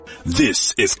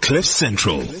This is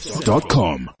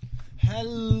CliffCentral.com.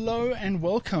 Hello and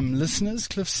welcome, listeners.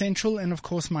 Cliff Central and, of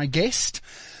course, my guest.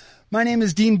 My name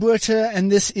is Dean Buerter,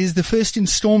 and this is the first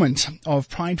installment of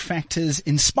Pride Factor's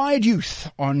Inspired Youth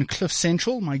on Cliff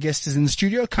Central. My guest is in the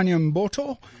studio, Kanya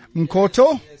Mkoto.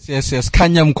 Yes,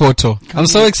 Kanya Mkoto. I'm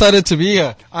so excited to be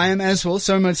here. I am as well,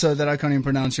 so much so that I can't even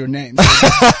pronounce your name. So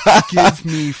give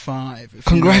me 5.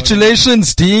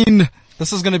 Congratulations, Dean.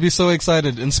 This is going to be so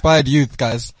excited. Inspired youth,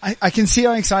 guys. I can see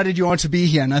how excited you are to be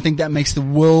here, and I think that makes the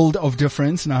world of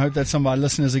difference, and I hope that some of our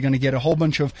listeners are going to get a whole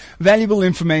bunch of valuable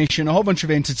information, a whole bunch of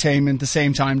entertainment at the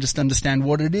same time, just understand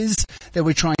what it is that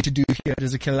we're trying to do here. It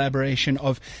is a collaboration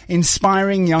of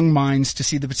inspiring young minds to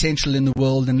see the potential in the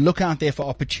world and look out there for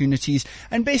opportunities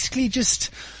and basically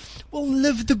just... well,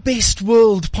 live the best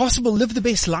world possible, live the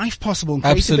best life possible, and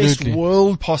create the best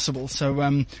world possible.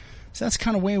 So that's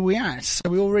kind of where we're at. So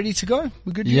we're all ready to go?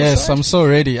 We're good to go? Yes, I'm so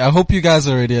ready. I hope you guys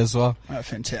are ready as well. Oh,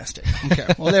 fantastic.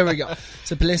 Okay, well, there we go.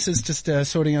 So bless us just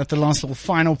sorting out the last little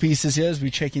final pieces here as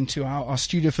we check into our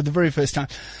studio for the very first time.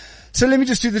 So let me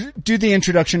just do the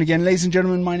introduction again. Ladies and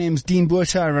gentlemen, my name is Dean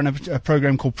Buerter. I run a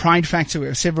program called Pride Factor. We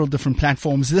have several different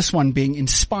platforms. This one being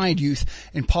Inspired Youth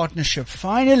in partnership,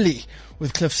 finally,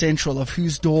 with Cliff Central, of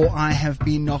whose door I have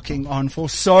been knocking on for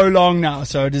so long now.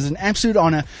 So it is an absolute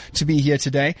honor to be here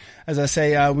today. As I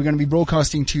say, we're going to be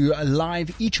broadcasting to you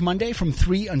live each Monday from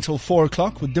 3 until 4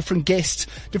 o'clock with different guests,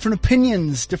 different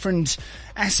opinions, different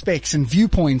aspects and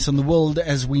viewpoints on the world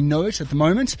as we know it at the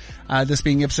moment. This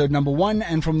being episode number 1,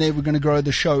 and from there we're going to grow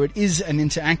the show. It is an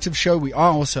interactive show. We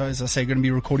are also, as I say, going to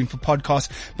be recording for podcasts,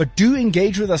 but do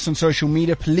engage with us on social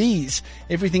media, please.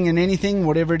 Everything and anything,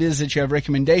 whatever it is that you have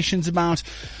recommendations about,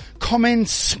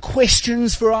 comments,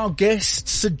 questions for our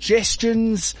guests,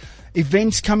 suggestions,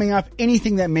 events coming up,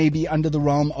 anything that may be under the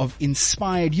realm of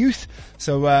Inspired Youth.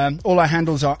 So all our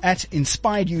handles are at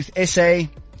Inspired Youth SA,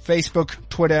 Facebook,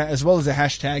 Twitter, as well as the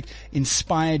hashtag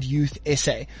Inspired Youth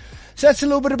SA. So that's a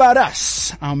little bit about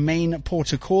us. Our main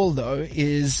port of call, though,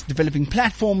 is developing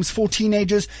platforms for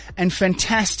teenagers and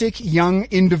fantastic young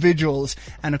individuals.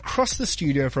 And across the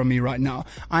studio from me right now,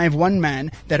 I have one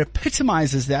man that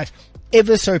epitomizes that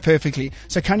ever so perfectly.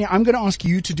 So Kanya, I'm going to ask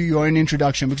you to do your own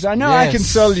introduction because I know I can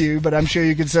sell you, but I'm sure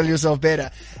you can sell yourself better.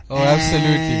 Oh, absolutely.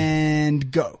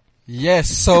 And go. Yes,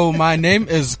 so my name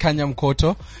is Kanya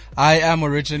Mkoto. I am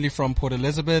originally from Port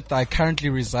Elizabeth. I currently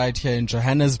reside here in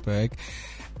Johannesburg.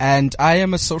 And I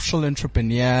am a social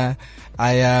entrepreneur.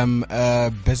 I am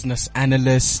a business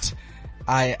analyst.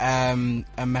 I am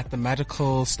a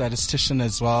mathematical statistician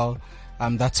as well.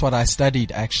 That's what I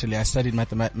studied, actually. I studied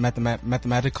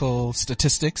mathematical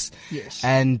statistics. Yes.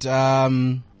 And, I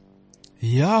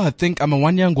think I'm a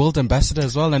One Young World ambassador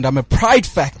as well. And I'm a Pride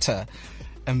Factor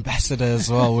ambassador as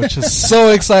well, which is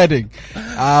so exciting.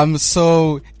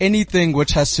 So anything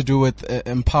which has to do with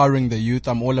empowering the youth,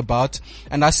 I'm all about.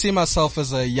 And I see myself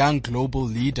as a young global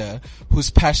leader who's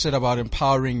passionate about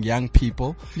empowering young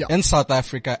people in South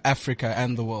Africa, Africa,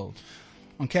 and the world.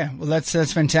 Okay, well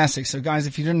that's fantastic. So guys,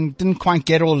 if you didn't quite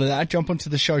get all of that, jump onto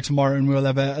the show tomorrow and we'll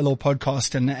have a little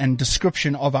podcast and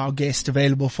description of our guest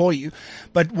available for you.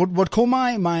 But what caught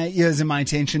my ears and my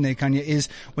attention there, Kanya, is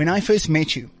when I first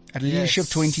met you at a Leadership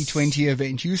 2020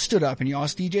 event, you stood up and you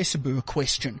asked DJ Sabu a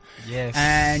question. Yes.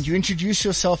 And you introduced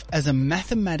yourself as a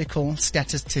mathematical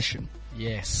statistician.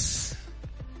 Yes.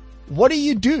 What do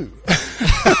you do?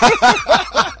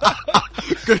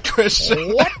 Good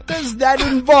question. What does that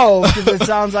involve? Because it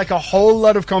sounds like a whole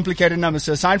lot of complicated numbers.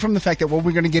 So aside from the fact that what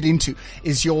we're going to get into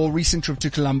is your recent trip to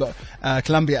Colombia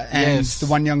and the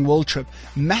One Young World trip,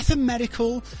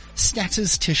 mathematical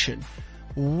statistician,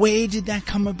 where did that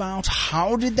come about?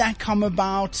 How did that come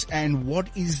about? And what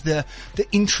is the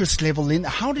interest level in?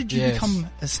 How did you become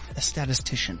a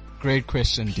statistician? Great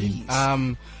question, Please.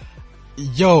 Dean.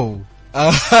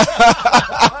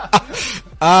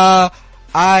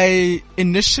 I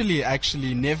initially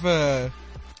actually never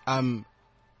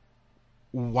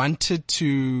wanted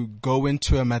to go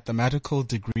into a mathematical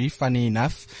degree, funny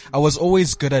enough. I was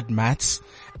always good at maths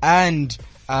and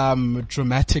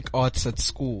dramatic arts at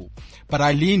school, but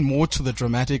I lean more to the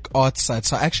dramatic arts side,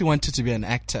 so I actually wanted to be an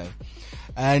actor.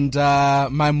 And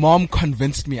my mom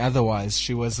convinced me otherwise.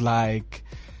 She was like,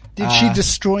 did she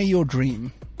destroy your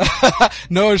dream?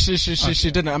 No,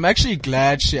 she didn't. I'm actually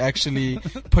glad she actually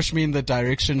pushed me in the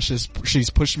direction she's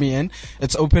pushed me in.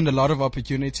 It's opened a lot of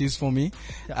opportunities for me.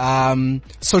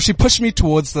 So she pushed me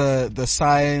towards the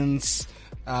science,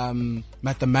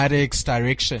 mathematics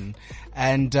direction.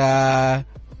 And,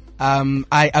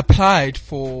 I applied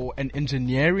for an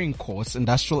engineering course,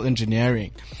 industrial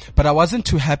engineering, but I wasn't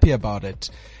too happy about it.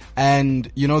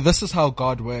 And, you know, this is how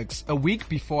God works. A week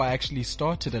before I actually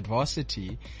started at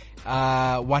varsity,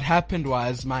 what happened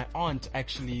was my aunt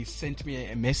actually sent me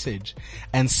a message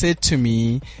and said to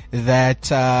me that,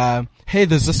 hey,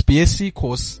 there's this BSc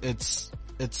course. It's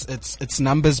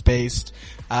numbers based.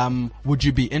 Would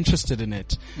you be interested in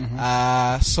it?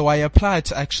 So I applied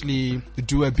to actually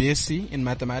do a BSc in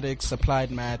mathematics,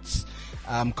 applied maths,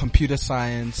 computer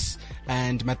science,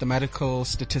 and mathematical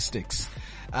statistics.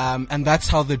 And that's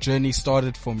how the journey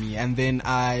started for me. And then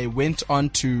I went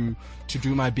on to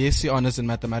do my BSc honors in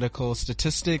mathematical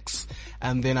statistics,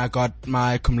 and then I got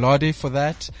my cum laude for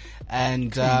that.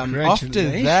 And after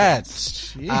that,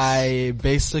 Jeez. I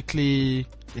basically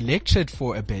lectured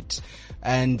for a bit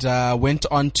and went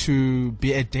on to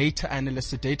be a data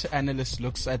analyst. A data analyst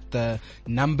looks at the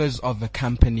numbers of a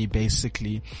company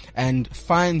basically and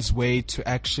finds way to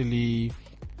actually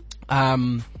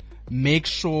make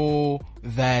sure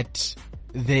that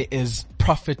there is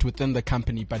profit within the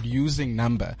company, but using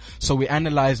number. So we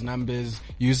analyze numbers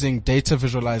using data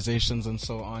visualizations and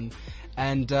so on.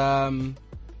 And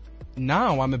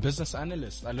now I'm a business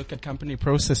analyst. I look at company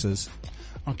processes.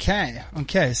 Okay.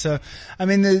 So, I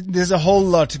mean, there's a whole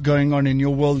lot going on in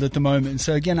your world at the moment.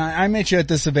 So again, I met you at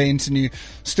this event and you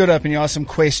stood up and you asked some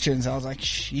questions. I was like,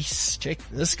 jeez, check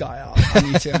this guy out.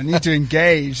 I need to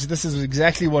engage. This is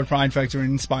exactly what Pride Factor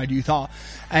and Inspired Youth are.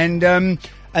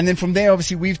 And then from there,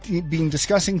 obviously, we've been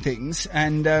discussing things,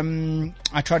 and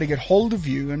I tried to get hold of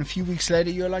you, and a few weeks later,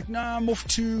 you're like, no, I'm off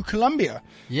to Colombia.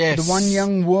 Yes. The One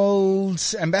Young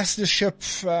World's ambassadorship,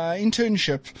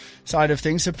 internship side of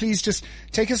things. So please just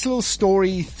take us a little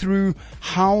story through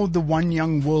how the One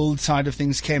Young World side of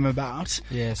things came about.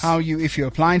 Yes. How if you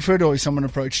applied for it or if someone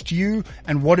approached you,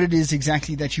 and what it is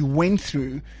exactly that you went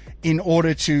through in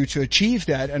order to achieve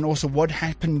that, and also what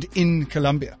happened in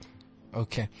Colombia.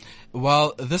 Okay.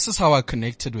 Well, this is how I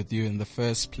connected with you in the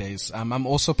first place. I'm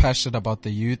also passionate about the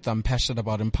youth. I'm passionate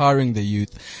about empowering the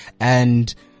youth.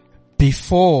 And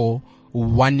before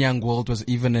One Young World was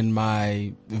even in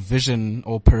my vision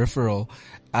or peripheral,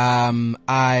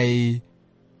 I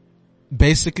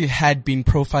basically had been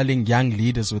profiling young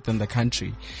leaders within the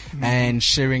country and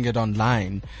sharing it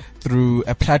online through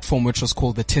a platform which was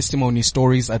called the Testimony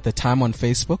Stories at the time on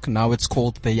Facebook. Now it's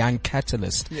called the Young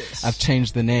Catalyst. Yes. I've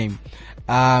changed the name.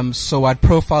 So I'd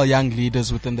profile young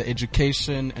leaders within the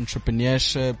education,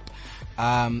 entrepreneurship,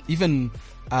 even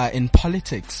in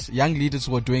politics. Young leaders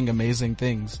who are doing amazing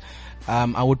things.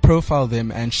 I would profile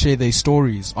them and share their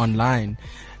stories online.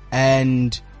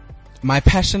 And my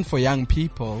passion for young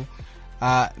people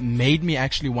made me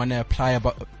actually want to apply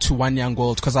to One Young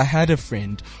World, because I had a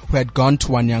friend who had gone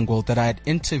to One Young World that I had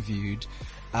interviewed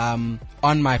on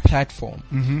my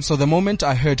platform. So the moment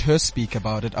I heard her speak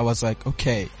about it, I was like,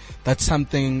 okay, that's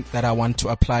something that I want to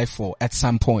apply for at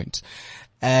some point.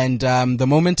 And the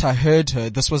moment I heard her,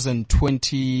 this was in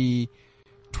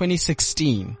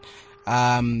 2016,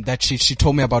 that she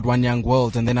told me about One Young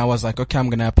World, and then I was like, okay, I'm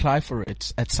gonna apply for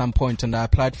it at some point, and I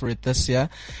applied for it this year,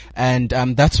 and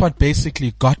that's what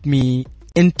basically got me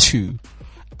into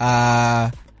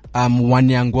One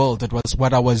Young World. It was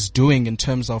what I was doing in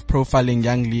terms of profiling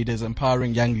young leaders,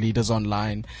 empowering young leaders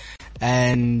online,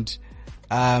 and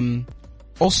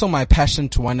also my passion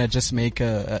to want to just make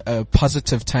a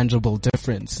positive, tangible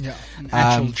difference. Yeah, an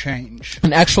actual change.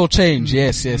 An actual change,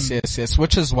 yes.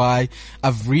 Which is why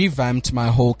I've revamped my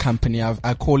whole company.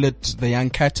 I call it the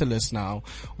Young Catalyst now,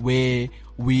 where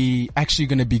we actually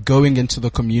going to be going into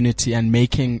the community and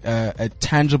making a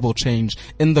tangible change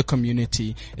in the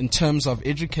community in terms of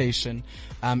education,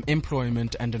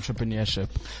 employment, and entrepreneurship.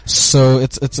 So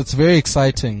it's very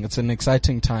exciting. It's an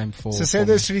exciting time for. So say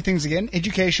those three things again: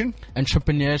 education,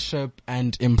 entrepreneurship,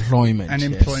 and employment. And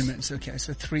yes. employment. Okay,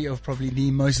 so three of probably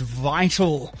the most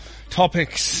vital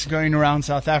topics going around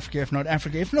South Africa, if not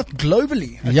Africa, if not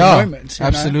globally at the moment.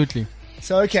 Absolutely.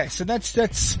 So okay, so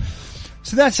that's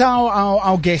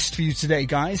our guest for you today,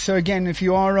 guys. So again, if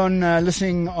you are on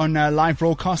listening on live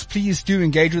broadcast, please do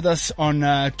engage with us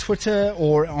on Twitter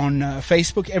or on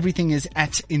Facebook. Everything is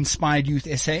at Inspired Youth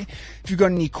SA. If you've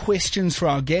got any questions for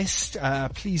our guest,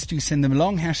 please do send them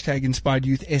along. # Inspired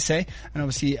Youth SA, and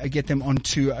obviously get them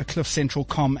onto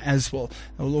CliffCentral.com as well.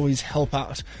 That will always help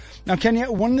out. Now,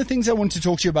 Kenya, one of the things I want to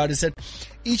talk to you about is that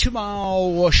each of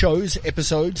our shows,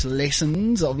 episodes,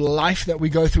 lessons of life that we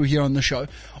go through here on the show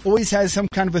always has some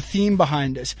kind of a theme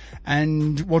behind it.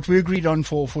 And what we agreed on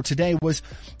for today was,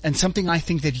 and something I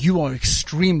think that you are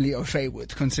extremely au fait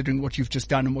with, considering what you've just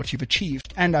done and what you've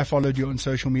achieved, and I followed you on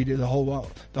social media the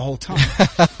whole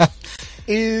time,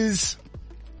 is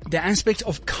the aspect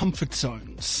of comfort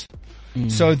zones.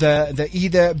 So the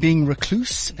either being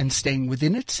recluse and staying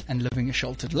within it and living a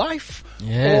sheltered life,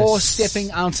 Yes. or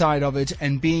stepping outside of it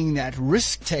and being that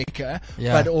risk taker,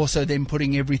 Yeah. but also then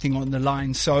putting everything on the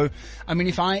line. So, I mean,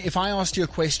 if I asked you a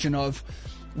question of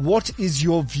what is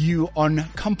your view on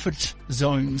comfort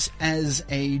zones as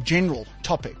a general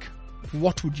topic,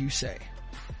 what would you say?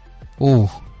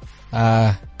 Oh,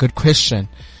 good question.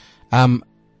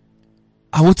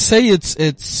 I would say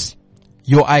it's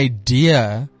your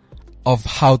idea of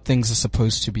how things are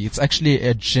supposed to be. It's actually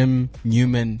a Jim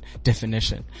Newman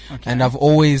definition. Okay. And I've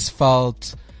always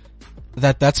felt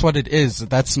that that's what it is.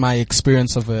 That's my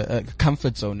experience of a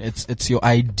comfort zone. It's your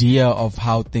idea of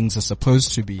how things are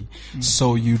supposed to be.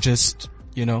 So you just,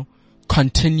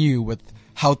 continue with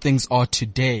how things are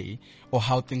today or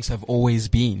how things have always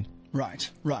been. Right.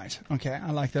 Okay,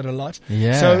 I like that a lot.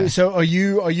 Yeah. So are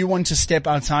you one to step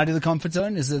outside of the comfort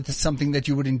zone? Is it something that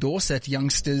you would endorse, that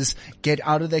youngsters get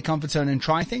out of their comfort zone and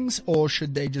try things, or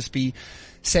should they just be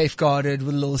safeguarded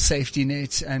with a little safety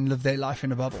net and live their life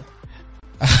in a bubble?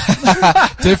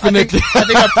 Definitely. I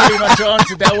think I pretty much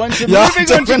answered that one. So Yeah,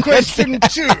 moving on to question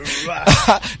 2.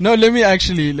 No, let me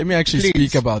actually Please.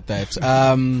 speak about that.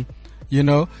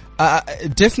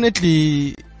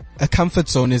 Definitely a comfort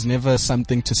zone is never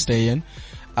something to stay in.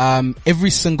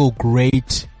 Every single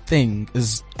great thing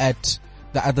is at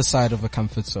the other side of a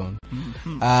comfort zone.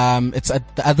 It's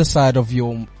at the other side of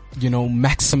your,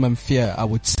 maximum fear, I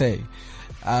would say.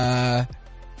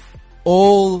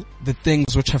 All the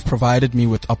things which have provided me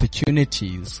with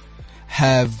opportunities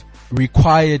have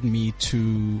required me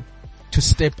to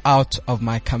step out of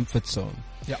my comfort zone.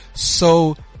 Yeah.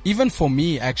 So even for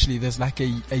me, actually, there's like a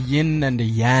yin and a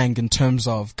yang in terms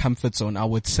of comfort zone, I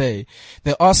would say.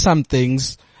 There are some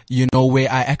things,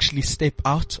 where I actually step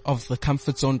out of the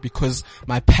comfort zone because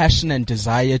my passion and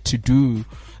desire to do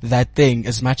that thing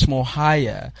is much more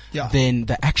higher than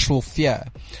the actual fear.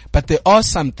 But there are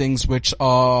some things which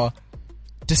are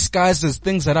disguised as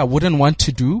things that I wouldn't want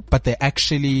to do, but they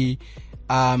actually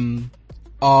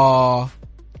are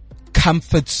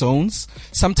comfort zones.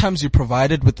 Sometimes you're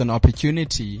provided with an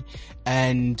opportunity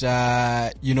and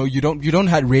you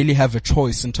don't really have a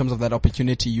choice in terms of that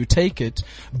opportunity. You take it,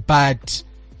 but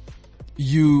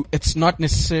it's not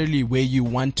necessarily where you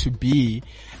want to be.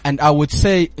 And I would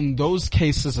say in those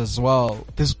cases as well,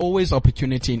 there's always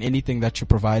opportunity in anything that you're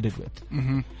provided with.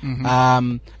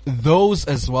 Those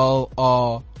as well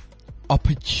are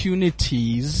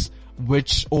opportunities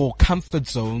or comfort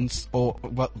zones, or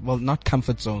well, not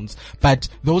comfort zones, but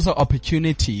those are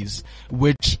opportunities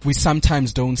which we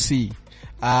sometimes don't see.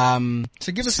 So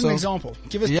give us an example.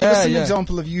 Give us an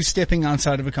example of you stepping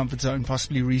outside of a comfort zone,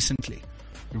 possibly recently.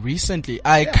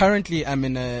 I currently am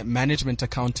in a management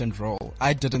accountant role.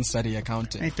 I didn't study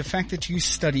accounting. Hey, the fact that you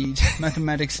studied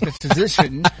mathematics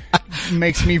statistician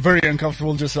makes me very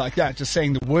uncomfortable just like that. Just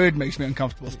saying the word makes me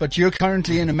uncomfortable. But you're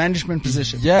currently in a management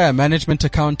position. Yeah, management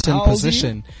accountant How old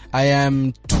position. I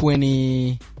am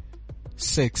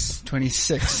 26.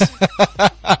 26.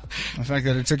 The fact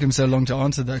that it took him so long to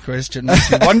answer that question makes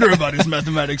me wonder about his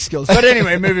mathematics skills. But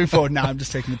anyway, moving forward. Now I'm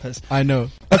just taking the piss. I know.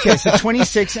 Okay, so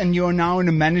 26 and you're now in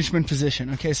a management position.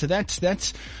 Okay, so that's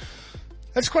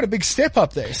quite a big step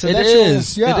up there. So It that's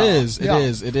is.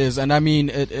 And I mean,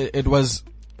 it was,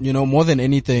 more than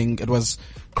anything, it was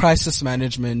crisis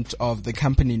management of the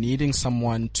company needing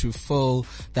someone to fill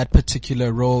that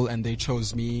particular role, and they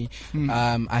chose me.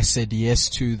 I said yes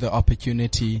to the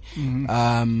opportunity.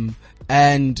 And,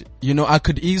 I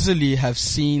could easily have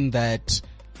seen that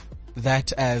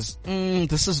as,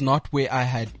 this is not where I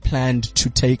had planned to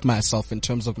take myself in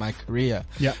terms of my career.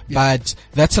 Yeah. But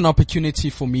that's an opportunity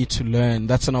for me to learn.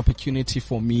 That's an opportunity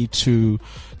for me to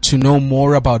know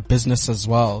more about business as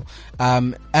well.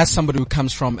 As somebody who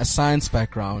comes from a science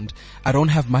background, I don't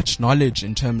have much knowledge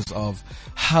in terms of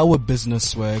how a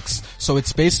business works. So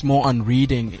it's based more on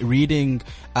reading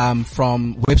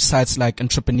from websites like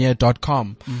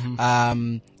entrepreneur.com.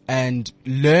 And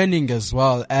learning as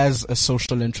well as a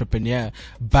social entrepreneur.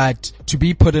 But to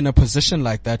be put in a position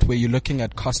like that where you're looking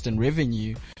at cost and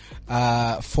revenue,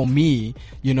 for me,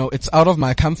 it's out of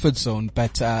my comfort zone,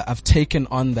 but I've taken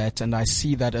on that and I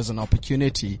see that as an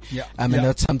opportunity. And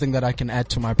that's something that I can add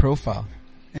to my profile.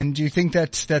 And do you think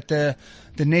that the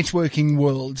networking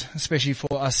world, especially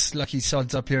for us lucky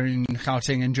sods up here in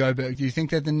Gauteng and Joburg, do you think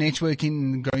that the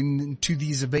networking, going to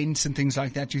these events and things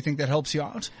like that, do you think that helps you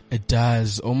out? It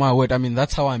does. Oh my word. I mean,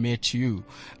 that's how I met you.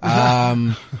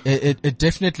 It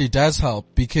definitely does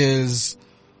help because,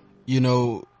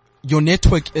 your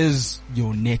network is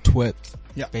your net worth,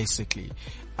 basically.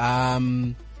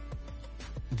 The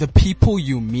people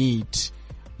you meet,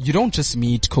 you don't just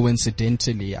meet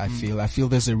coincidentally. I feel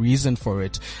there's a reason for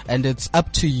it, and it's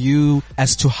up to you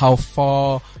as to how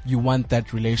far you want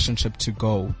that relationship to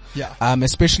go. Yeah.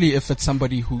 Especially if it's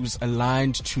somebody who's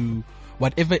aligned to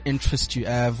whatever interest you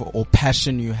have or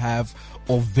passion you have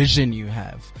or vision you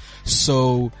have.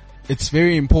 So it's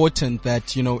very important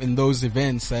that, in those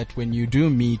events, that when you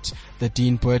do meet the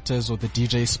Dean Bertas or the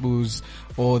DJ Smooths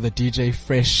or the DJ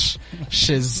Fresh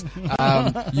Shiz,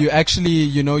 you actually,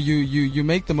 you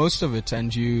make the most of it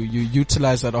and you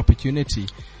utilize that opportunity.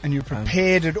 And you're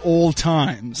prepared at all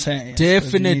times. Hey?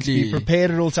 Definitely. You need to be prepared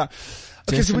at all times.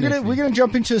 Okay, Definitely. so we're gonna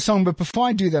jump into a song, but before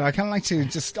I do that, I kind of like to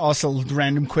just ask some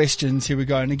random questions. Here we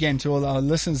go. And again, to all our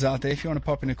listeners out there, if you want to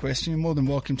pop in a question, you're more than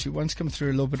welcome to. One's come through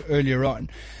a little bit earlier on.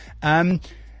 And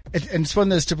it's one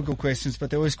of those typical questions, but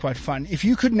they're always quite fun. If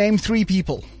you could name 3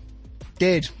 people,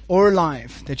 dead or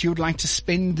alive, that you would like to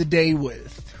spend the day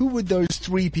with, who would those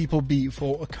 3 people be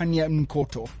for Khanya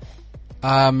Mkoto?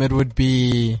 It would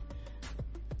be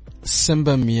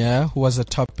Simba Mia, who was a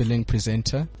top billing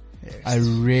presenter. Yes. I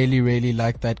really, really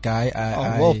like that guy.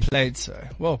 Well played, sir.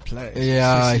 Well played.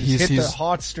 Yeah, he's hit the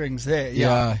heartstrings there.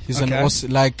 Yeah, he's an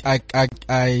awesome,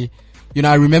 I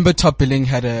remember Top Billing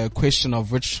had a question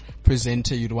of which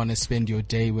presenter you'd want to spend your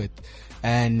day with.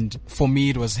 And for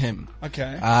me, it was him.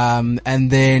 Okay.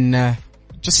 And then,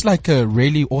 just like a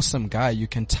really awesome guy, you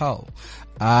can tell.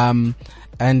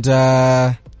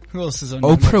 Who else is on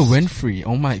your Oprah list? Winfrey.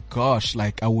 Oh my gosh.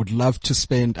 I would love to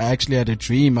I actually had a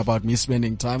dream about me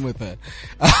spending time with her.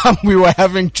 We were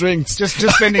having drinks. Just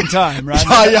spending time, right?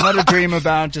 Yeah. Not a dream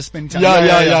about just spending time.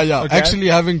 Yeah. Okay. Actually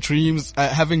having dreams,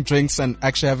 having drinks and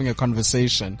actually having a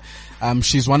conversation.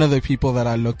 She's one of the people that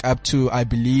I look up to. I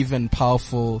believe in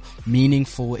powerful,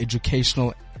 meaningful,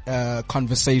 educational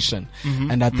conversation.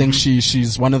 And I think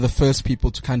she's one of the first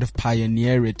people to kind of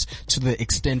pioneer it to the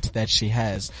extent that she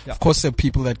has. Yeah. Of course, there are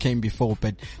people that came before,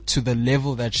 but to the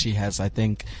level that she has, I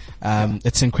think,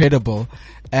 it's incredible.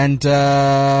 And,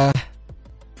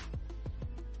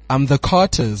 I'm the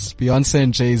Carters, Beyonce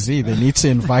and Jay-Z. They need to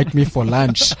invite me for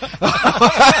lunch. All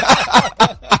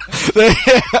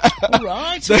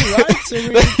right. So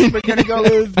we're going to go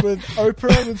with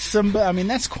Oprah, with Simba. I mean,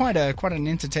 that's quite an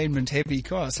entertainment heavy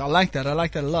cast. I like that a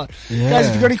lot. Yeah. Guys,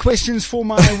 if you've got any questions for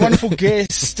my wonderful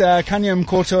guest, Khanya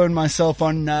Mkoto, and myself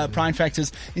on Pride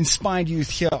Factors Inspired Youth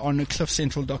here on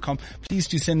cliffcentral.com, please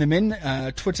do send them in,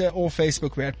 Twitter or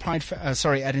Facebook. We're at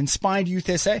at Inspired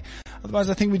Youth SA.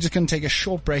 Otherwise, I think we're just going to take a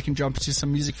short break and jump into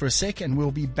some music for a sec, and we'll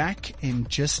be back in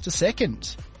just a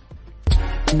second.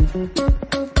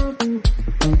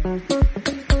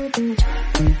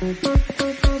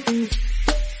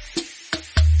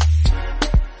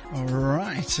 All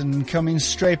right, and coming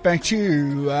straight back to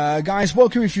you, guys,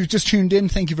 welcome if you've just tuned in.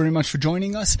 Thank you very much for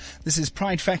joining us. This is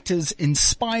Pride Factors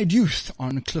Inspired Youth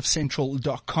on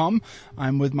cliffcentral.com.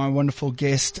 I'm with my wonderful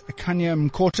guest, Khanya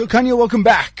Mkoto. Khanya, welcome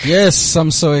back. Yes, I'm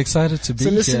so excited to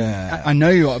be listen, here. I know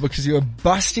you are, because you were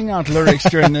busting out lyrics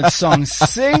during that song,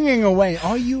 singing away.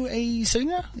 Are you a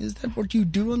singer? Is that what you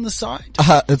do on the side?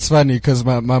 It's funny because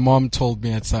my mom told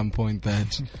me at some point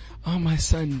that, oh, my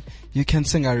son, you can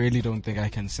sing. I really don't think I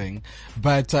can sing.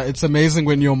 But it's amazing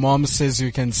when your mom says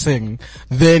you can sing,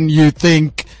 then you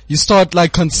start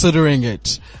considering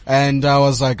it. And I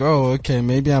was like, oh, okay,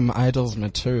 maybe I'm Idol's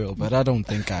material, but I don't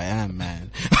think I am,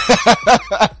 man.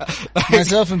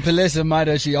 Myself and Pelesa might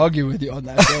actually argue with you on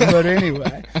that one, but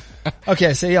anyway.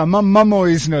 Okay, so yeah, Mum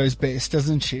always knows best,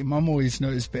 doesn't she? Mum always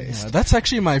knows best. Yeah, that's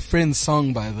actually my friend's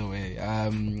song, by the way.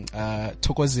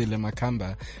 Thokozile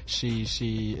Makamba.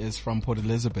 She is from Port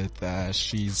Elizabeth.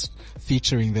 She's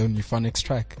featuring the Uniphonics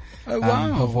track. Oh,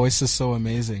 wow. Her voice is so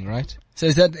amazing, right? So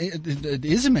it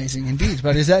is amazing indeed,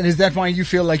 but is that why you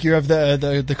feel like you have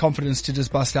the confidence to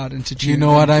just bust out into tune? You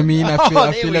know what I mean?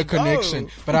 I feel a go. connection.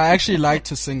 But I actually like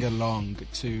to sing along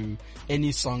to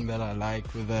any song that I like,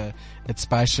 whether it's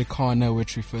by Shekana,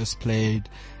 which we first played.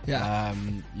 Yeah.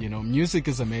 Music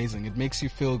is amazing. It makes you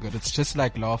feel good. It's just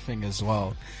like laughing as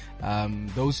well.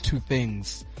 Those two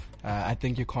things, I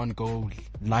think you can't go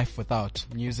life without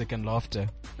music and laughter.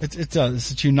 It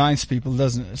does. It unites people,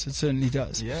 doesn't it? It certainly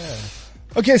does. Yeah.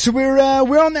 Okay, so we're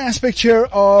on the aspect here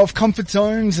of comfort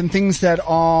zones and things that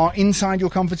are inside your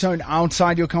comfort zone,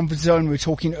 outside your comfort zone. We were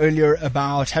talking earlier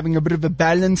about having a bit of a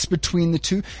balance between the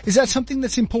two. Is that something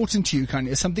that's important to you,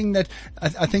 Khanya? Something that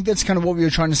I think that's kind of what we were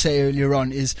trying to say earlier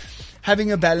on, is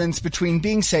having a balance between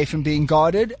being safe and being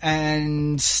guarded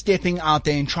and stepping out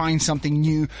there and trying something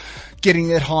new, getting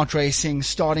that heart racing,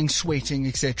 starting sweating,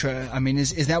 etc. I mean,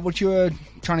 is that what you're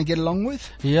trying to get along with?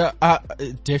 Yeah,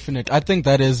 definitely. I think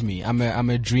that is me. I'm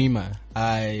a dreamer.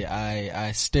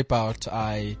 I step out.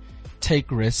 I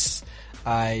take risks.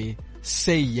 I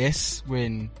say yes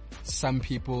when some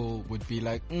people would be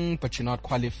like, but you're not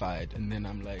qualified. And then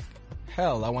I'm like,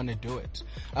 hell, I want to do it.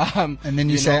 And then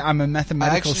you say, I'm a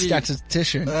mathematical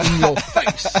statistician in your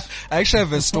face. I actually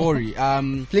have a story.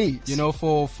 Please.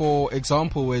 For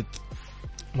example, with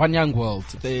One Young World,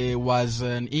 there was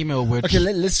an email which... Okay,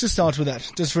 let's just start with that,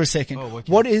 just for a second. Oh,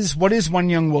 okay. What is One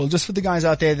Young World? Just for the guys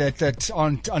out there that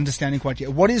aren't understanding quite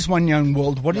yet. What is One Young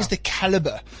World? What is the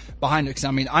caliber behind it? Because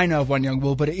I mean, I know of One Young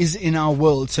World, but it is in our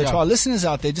world. So to our listeners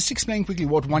out there, just explain quickly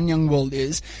what One Young World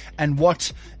is and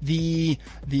what the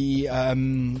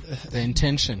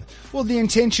intention. Well, the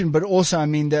intention, but also, I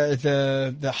mean,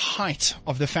 the height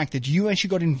of the fact that you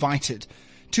actually got invited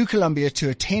to Colombia to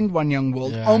attend One Young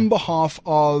World on behalf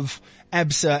of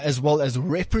ABSA as well as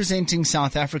representing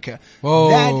South Africa. Whoa.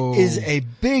 That is a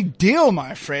big deal,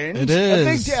 my friend. It is. A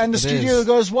big deal. And the studio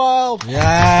goes wild.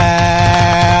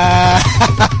 Yeah.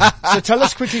 So tell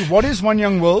us quickly, what is One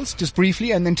Young World, just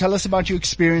briefly, and then tell us about your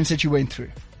experience that you went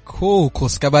through. Cool.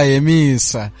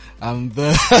 The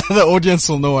audience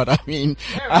will know what I mean.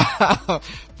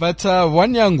 But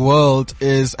One Young World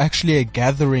is actually a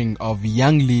gathering of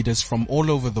young leaders from all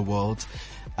over the world.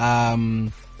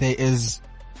 There is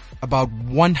about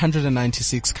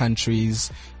 196 countries,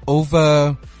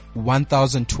 over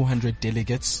 1,200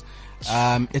 delegates.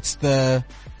 It's the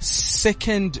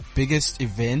second biggest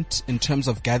event in terms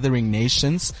of gathering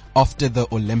nations after the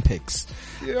Olympics.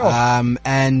 Yeah.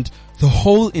 And the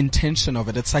whole intention of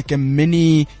it, it's like a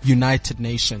mini United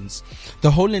Nations.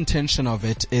 The whole intention of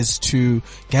it is to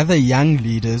gather young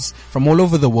leaders from all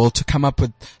over the world to come up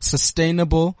with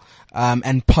sustainable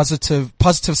and positive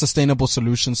sustainable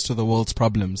solutions to the world's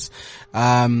problems,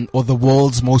 or the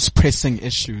world's most pressing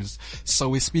issues. So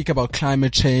we speak about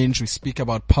climate change, we speak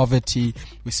about poverty,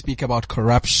 we speak about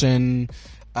corruption,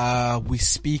 we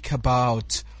speak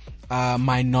about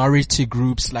minority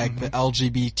groups like the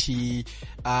LGBT,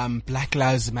 Black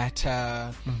Lives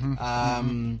Matter,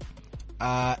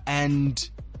 and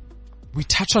we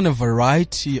touch on a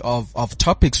variety of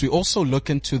topics. We also look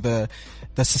into the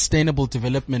Sustainable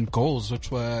Development Goals,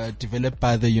 which were developed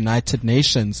by the United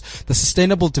Nations. The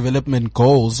Sustainable Development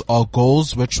Goals are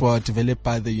goals which were developed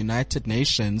by the United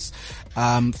Nations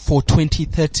for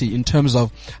 2030 in terms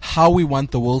of how we want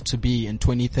the world to be in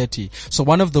 2030. So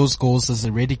one of those goals is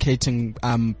eradicating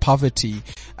poverty,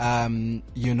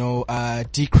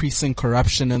 decreasing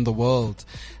corruption in the world,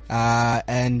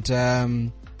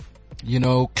 and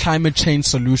climate change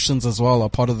solutions as well are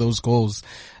part of those goals.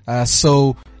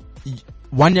 So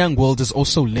One Young World is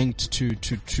also linked to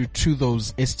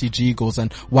those SDG goals,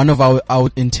 and one of our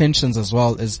intentions as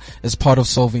well is part of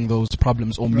solving those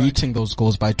problems or meeting those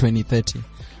goals by 2030.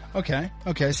 Okay.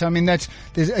 So I mean, there's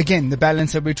again the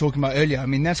balance that we were talking about earlier. I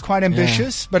mean, that's quite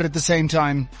ambitious, but at the same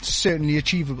time, certainly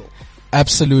achievable.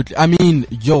 Absolutely. I mean,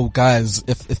 guys,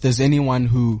 if there's anyone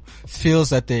who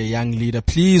feels that they're a young leader,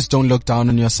 please don't look down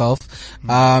on yourself.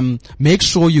 Make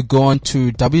sure you go on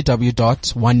to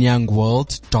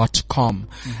www.oneyoungworld.com.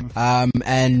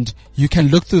 And you can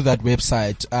look through that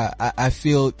website. I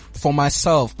feel for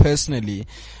myself personally,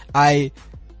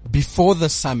 before the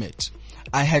summit,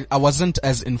 I wasn't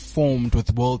as informed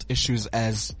with world issues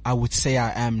as I would say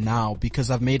I am now, because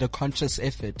I've made a conscious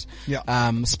effort,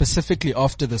 specifically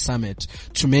after the summit,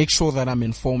 to make sure that I'm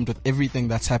informed with everything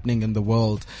that's happening in the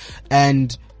world.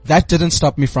 And that didn't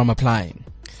stop me from applying.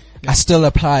 I still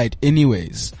applied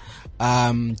anyways.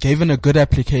 Gave in a good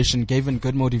application, gave in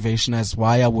good motivation as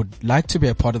why I would like to be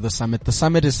a part of the summit. The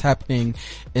summit is happening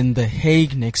in The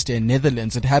Hague next year,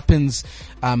 Netherlands. It happens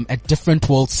at different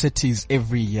world cities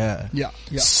every year. Yeah.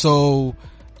 So,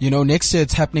 next year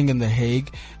it's happening in The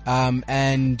Hague.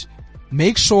 And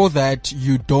make sure that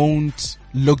you don't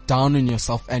look down on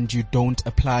yourself and you don't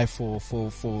apply for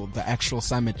the actual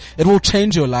summit. It will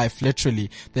change your life,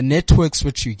 literally. The networks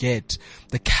which you get,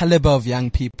 the caliber of young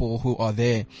people who are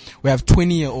there. We have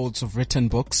 20-year-olds who've written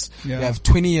books. We have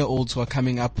 20-year-olds who are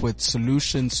coming up with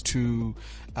solutions to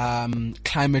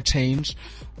climate change.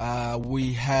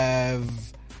 We have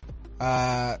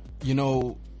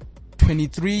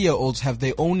 23-year-olds have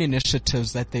their own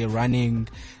initiatives that they're running,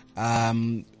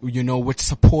 which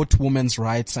support women's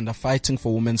rights and are fighting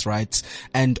for women's rights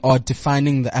and are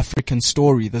defining the African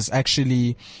story. There's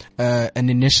actually an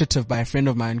initiative by a friend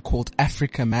of mine called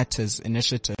Africa Matters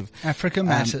Initiative. Africa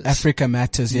Matters. Africa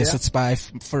Matters, yes. It's by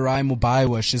Farai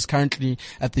Mubaiwa. She's currently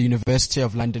at the University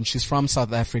of London. She's from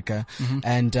South Africa.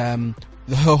 And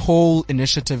her whole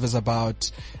initiative is about,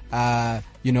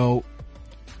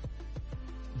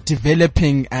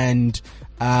 developing and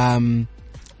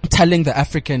telling the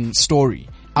African story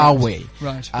our way.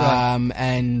 Right.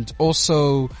 And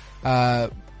also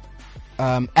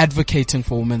advocating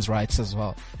for women's rights as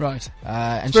well. Right.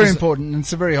 And It's very she's- important. And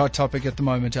it's a very hot topic at the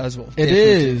moment as well. It Definitely.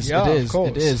 is, Yeah, it of is,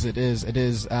 course. it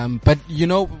is. But you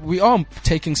know, we are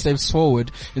taking steps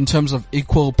forward in terms of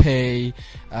equal pay,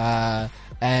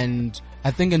 and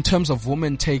I think in terms of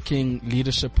women taking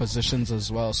leadership positions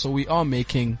as well. So we are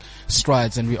making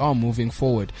strides and we are moving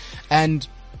forward. And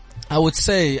I would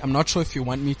say, I'm not sure if you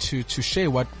want me to share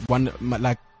what one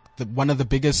of the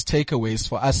biggest takeaways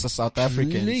for us as South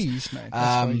Africans. Please, mate.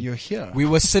 That's why you're here. We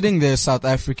were sitting there, South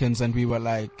Africans, and we were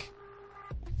like,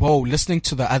 whoa, listening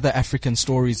to the other African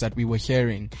stories that we were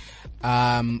hearing,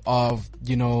 of,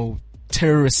 you know,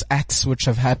 terrorist acts which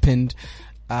have happened,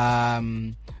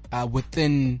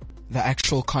 within the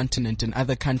actual continent in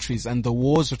other countries, and the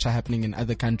wars which are happening in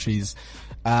other countries,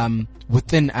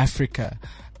 within Africa.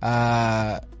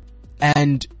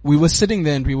 And we were sitting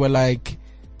there and we were like,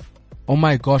 oh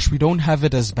my gosh, we don't have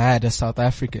it as bad as South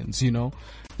Africans, you know.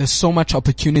 There's so much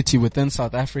opportunity within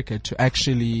South Africa to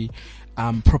actually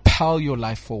propel your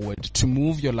life forward, to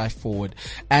move your life forward.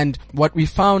 And what we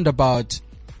found about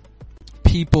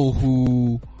people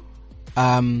who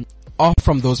are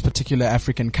from those particular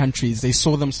African countries, they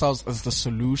saw themselves as the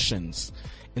solutions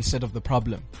instead of the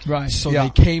problem. Right. So yeah. they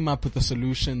came up with the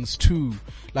solutions too.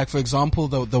 Like, for example,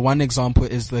 the one example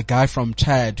is the guy from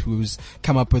Chad who's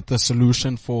come up with the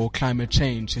solution for climate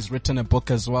change. He's written a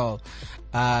book as well.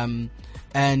 And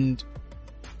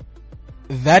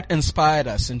that inspired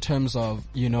us in terms of,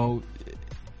 you know,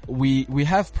 we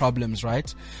have problems,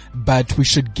 right? But we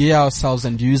should gear ourselves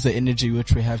and use the energy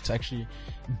which we have to actually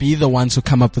be the ones who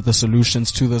come up with the solutions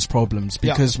to those problems,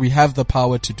 because we have the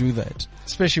power to do that.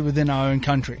 Especially within our own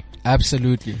country.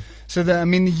 Absolutely. So the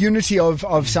unity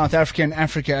of South Africa and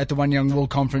Africa at the One Young World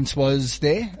Conference was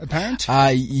there, apparent?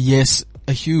 Yes,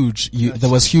 there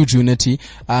was huge unity.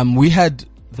 We had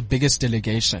the biggest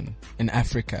delegation in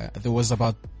Africa. There was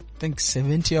about, I think,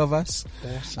 70 of us.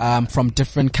 Awesome. From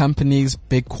different companies,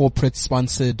 big corporates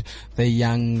sponsored the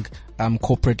young,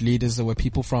 corporate leaders. There were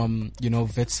people from, you know,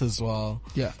 Wits as well.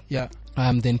 Yeah, yeah.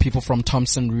 Then people from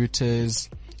Thomson Reuters,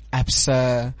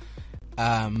 ABSA,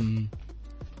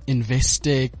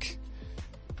 Investec,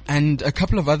 and a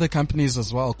couple of other companies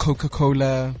as well,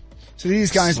 Coca-Cola. So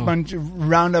these guys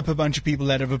round up a bunch of people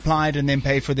that have applied and then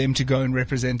pay for them to go and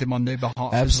represent them on their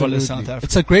behalf, as well as South Africa.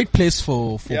 It's a great place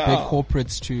for big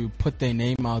corporates to put their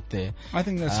name out there. I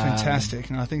think that's fantastic,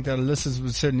 and I think that listeners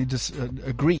would certainly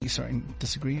agree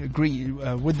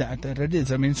with that it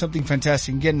is. I mean, it's something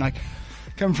fantastic. Again, like,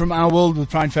 coming from our world with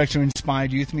Pride Factor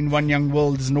Inspired Youth, I mean, One Young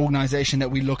World is an organization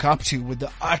that we look up to with the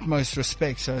utmost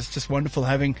respect. So it's just wonderful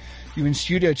having you in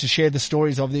studio to share the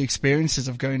stories of the experiences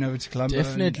of going over to Colombo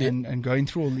and going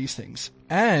through all these things.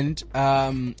 And,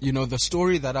 you know, the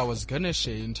story that I was going to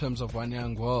share in terms of One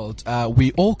Young World,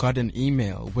 we all got an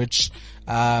email which,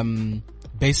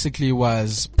 basically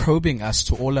was probing us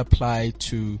to all apply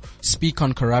to speak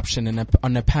on corruption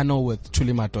on a panel with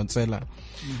Thuli Madonsela.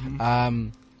 Mm-hmm.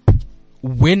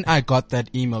 When I got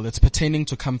that email, it's pertaining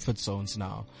to comfort zones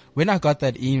now. When I got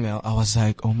that email, I was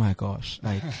like, oh my gosh,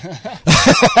 like,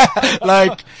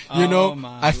 like, you know,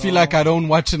 I feel like I don't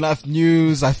watch enough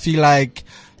news. I feel like,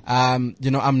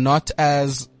 you know, I'm not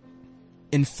as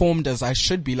informed as I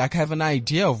should be. Like, I have an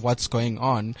idea of what's going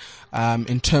on,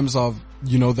 in terms of,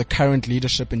 you know, the current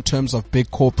leadership, in terms of big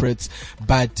corporates,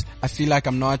 but I feel like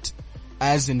I'm not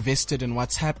as invested in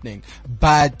what's happening.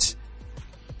 But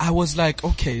I was like,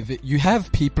 okay, you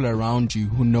have people around you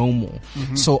who know more.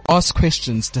 Mm-hmm. So ask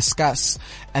questions, discuss.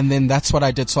 And then that's what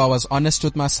I did. So I was honest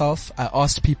with myself. I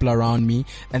asked people around me.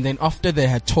 And then after they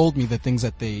had told me the things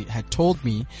that they had told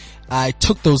me, I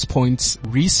took those points,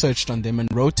 researched on them, and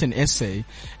wrote an essay.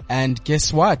 And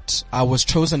guess what? I was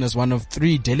chosen as one of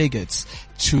 3 delegates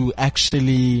to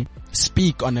actually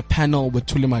speak on a panel with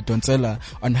Thuli Madonsela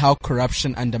on how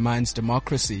corruption undermines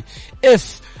democracy.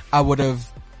 If I would have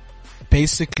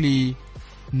basically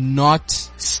not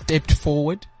stepped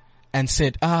forward and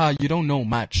said, you don't know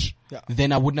much,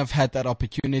 then I wouldn't have had that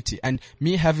opportunity. And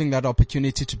me having that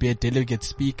opportunity to be a delegate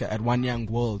speaker at One Young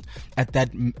World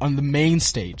on the main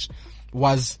stage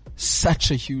was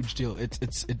such a huge deal. It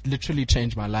literally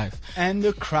changed my life. And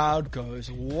the crowd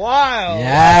goes wild.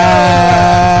 Yeah.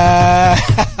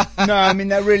 No, I mean,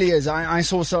 that really is. I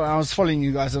was following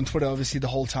you guys on Twitter, obviously, the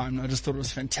whole time. And I just thought it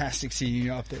was fantastic seeing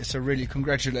you up there. So really,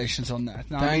 congratulations on that.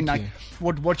 Now, Thank you.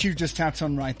 What you just tapped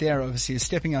on right there, obviously, is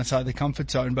stepping outside the comfort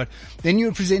zone. But then you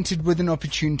were presented with an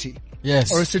opportunity.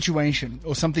 Yes. Or a situation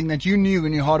or something that you knew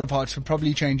in your heart of hearts would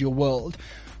probably change your world.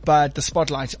 But the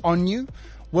spotlight's on you.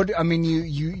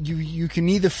 You can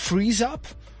either freeze up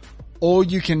or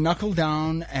you can knuckle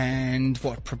down and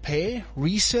prepare,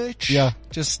 research. Yeah.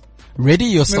 Just Ready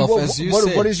yourself, as you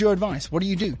said. What is your advice? What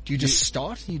do? Do you just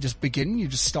start? You just begin? You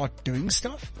just start doing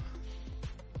stuff?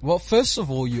 Well, first of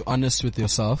all, you're honest with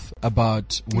yourself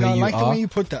about where I you like are. the way you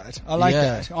put that. I like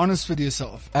that. Honest with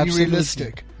yourself. Absolutely. Be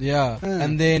realistic. Yeah.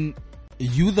 And then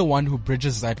you the one who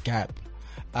bridges that gap.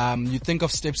 You think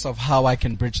of steps of how I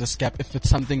can bridge this gap if it's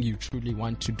something you truly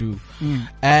want to do.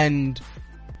 And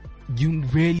you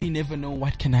really never know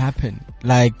what can happen.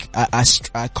 Like, I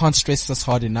can't stress this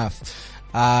hard enough.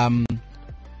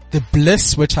 The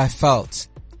bliss which I felt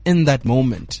in that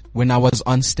moment when I was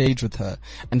on stage with her,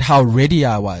 and how ready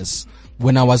I was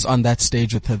when I was on that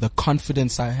stage with her, the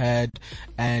confidence I had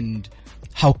and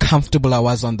how comfortable I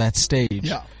was on that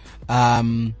stage,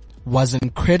 was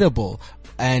incredible.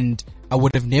 And I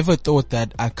would have never thought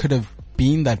that I could have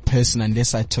been that person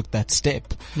unless I took that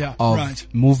step of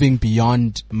moving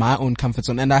beyond my own comfort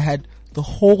zone. And I had the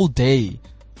whole day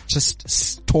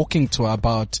just talking to her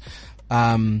about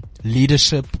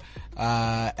leadership,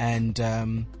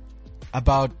 and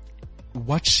about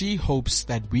what she hopes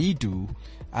that we do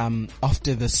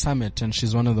after the summit. And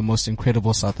she's one of the most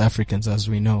incredible South Africans, as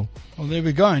we know. Well, there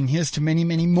we go. And here's to many,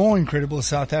 many more incredible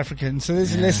South Africans. So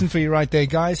there's a lesson for you right there,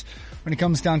 guys. When it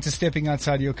comes down to stepping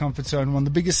outside of your comfort zone, one of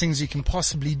the biggest things you can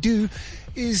possibly do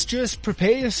is just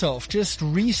prepare yourself, just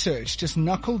research, just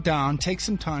knuckle down, take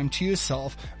some time to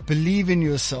yourself, believe in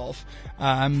yourself,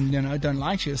 don't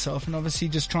lie to yourself, and obviously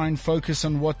just try and focus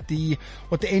on what the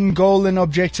end goal and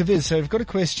objective is. So I've got a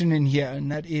question in here,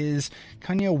 and that is,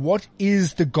 Kanya, what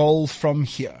is the goal from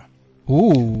here?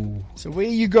 Ooh. So where are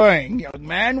you going, young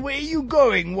man? Where are you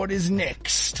going? What is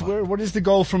next? What is the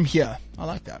goal from here? I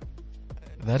like that.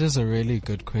 That is a really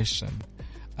good question.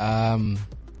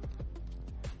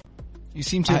 You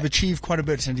seem to have achieved quite a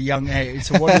bit at a young age.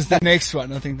 So what is the next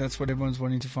one? I think that's what everyone's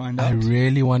wanting to find out. I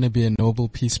really want to be a Nobel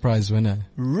Peace Prize winner.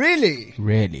 Really?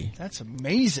 Really. That's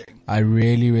amazing. I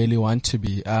really, really want to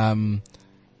be.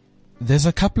 There's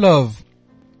a couple of,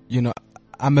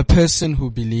 I'm a person who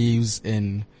believes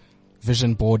in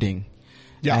vision boarding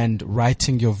and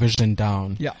writing your vision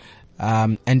down. Yeah.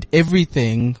 And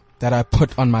everything that I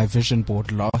put on my vision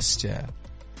board last year.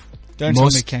 Don't tell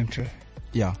me it came true.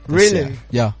 Yeah. Really?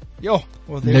 Yeah. Yo,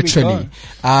 well, there literally. we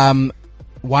go.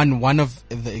 One of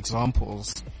the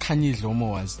examples, Kanye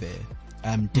Zlomo was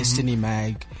there. Destiny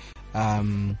Mag,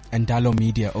 and Dalo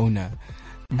Media owner.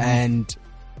 And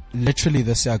literally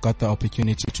this year I got the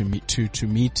opportunity to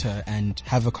meet her and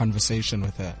have a conversation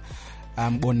with her.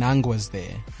 Bonang was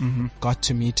there. Got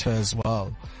to meet her as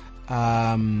well.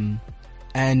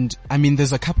 And I mean,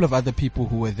 there's a couple of other people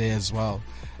who were there as well.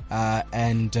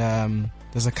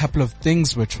 There's a couple of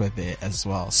things which were there as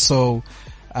well. So,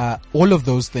 all of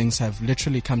those things have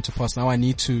literally come to pass. Now I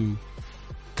need to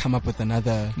come up with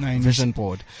another vision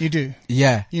board. You do?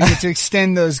 Yeah. You need to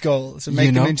extend those goals and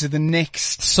make them into the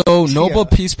next So, tier. Nobel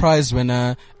Peace Prize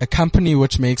winner, a company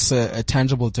which makes a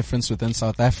tangible difference within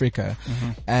South Africa.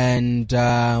 And,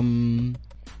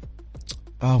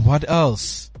 what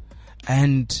else?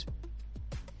 And,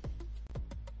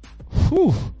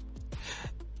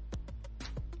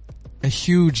 a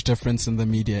huge difference in the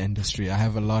media industry. I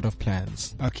have a lot of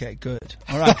plans. Okay, good.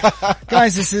 All right.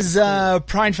 Guys, this is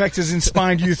Pride Factors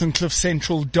Inspired Youth on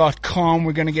cliffcentral.com.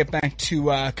 We're going to get back to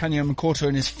Kanya Mkoto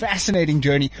and his fascinating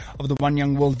journey of the One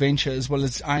Young World venture, as well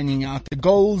as ironing out the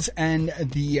goals and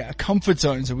the comfort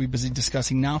zones that we're busy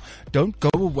discussing now. Don't go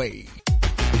away.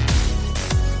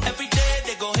 Every day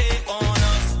they go hate on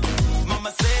us.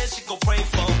 Mama says she go pray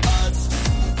for us.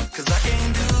 'Cause I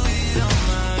can't do it on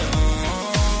my own.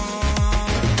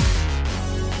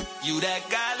 You that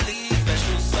godly,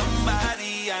 special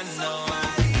somebody I know.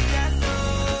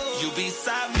 You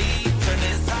beside me, turn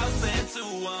this house into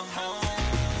a home.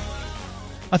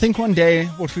 I think one day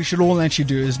what we should all actually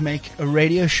do is make a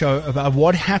radio show about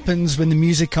what happens when the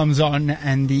music comes on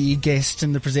and the guests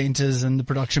and the presenters and the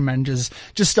production managers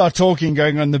just start talking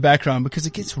going on in the background, because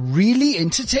it gets really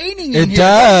entertaining. It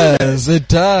does. It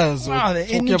does. Wow, We're the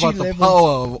talking energy about the levels- power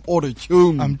of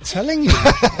auto-tune. I'm telling you,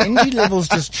 energy levels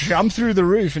just jump through the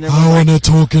roof. And I everyone's want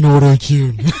to talk in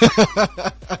auto-tune.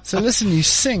 like, so listen, you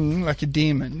sing like a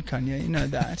demon, Kanya, you know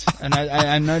that. And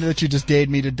I know that you just dared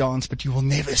me to dance, but you will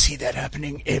never see that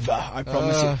happening ever. I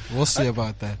promise you. We'll see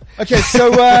about that. Okay, so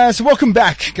welcome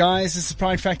back, guys. This is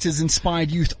Pride Factors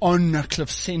Inspired Youth on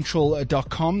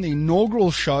cliffcentral.com, the inaugural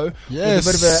show with Yes.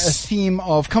 a bit of a theme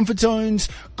of comfort zones,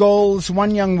 goals,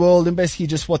 one young world, and basically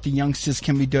just what the youngsters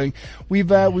can be doing. We've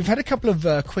had a couple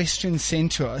of questions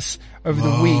sent to us over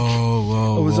the week.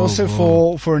 It was also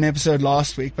for an episode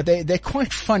last week, but they're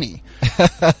quite funny.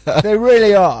 They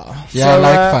really are. Yeah, So,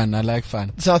 I like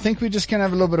fun. So I think we're just going to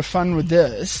have a little bit of fun with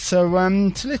this. So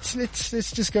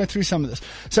let's just go through some of this.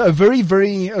 So a very,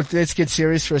 very, let's get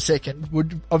serious for a second,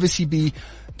 would obviously be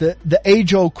the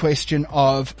age-old question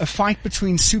of a fight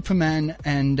between Superman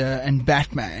and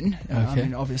Batman. I Okay.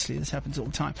 mean, obviously this happens all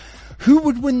the time. Who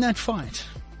would win that fight?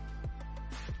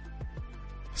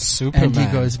 Superman. And he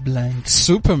goes blank.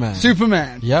 Superman.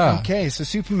 Superman. Yeah. Okay, so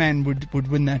Superman would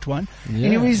win that one. Yeah.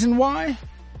 Any reason why?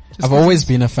 Just I've 'cause always he's-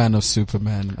 been a fan of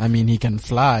Superman. I mean, he can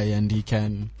fly and he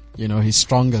can, he's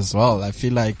strong as well. I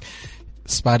feel like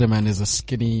Spider-Man is a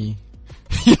skinny,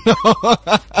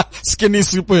 skinny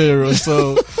superhero.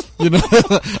 So,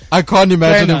 I can't imagine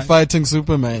Very him nice. fighting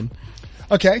Superman.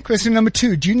 Okay, question number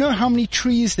 2. Do you know how many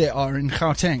trees there are in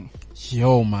Gauteng?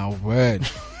 Yo, my word.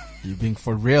 You being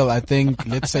for real? I think,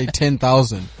 let's say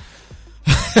 10,000.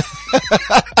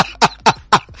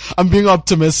 I'm being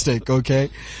optimistic, okay?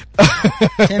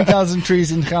 10,000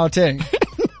 trees in Gauteng.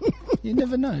 You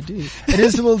never know, do you? It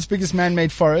is the world's biggest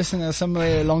man-made forest, and there's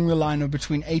somewhere along the line of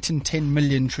between 8 and 10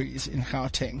 million trees in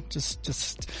Gauteng.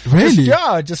 Just Really?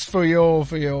 just for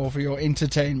your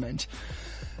entertainment.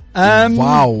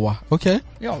 Wow. Okay.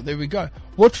 Yeah, there we go.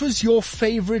 What was your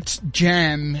favorite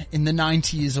jam in the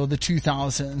 90s or the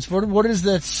 2000s? What is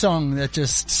that song that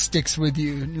just sticks with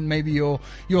you? Maybe your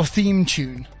theme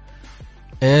tune.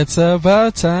 It's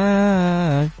about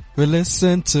time we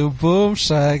listen to Boom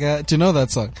Shaka. Do you know that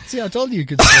song? See, I told you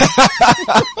could sing.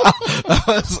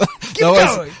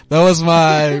 That was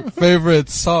my favorite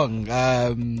song.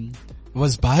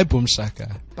 Was by Boom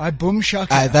Shaka. By Boom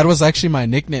Shaka. That was actually my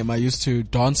nickname. I used to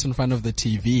dance in front of the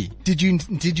TV. Did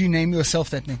you name yourself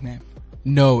that nickname?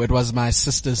 No, it was my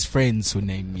sister's friends who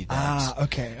named me that. Ah,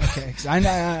 okay. 'Cause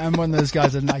I'm one of those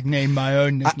guys that like name my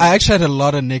own nickname. I actually had a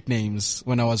lot of nicknames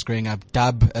when I was growing up.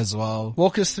 Dub as well.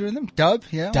 Walk us through them. Dub,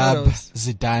 yeah. what Dub, else?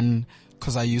 Zidane,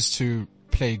 because I used to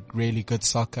play really good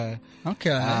soccer. Okay.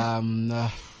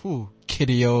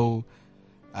 Kiddio.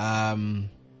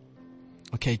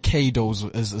 Okay,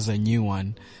 Kado is a new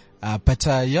one. But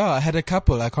I had a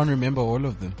couple. I can't remember all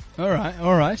of them. All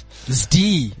right. It's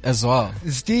D as well.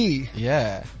 It's D.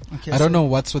 Yeah. Okay, I don't know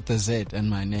what's with the Z and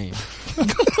my name.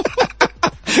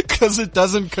 Cause it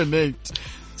doesn't connect.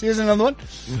 So here's another one.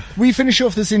 We finish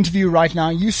off this interview right now.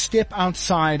 You step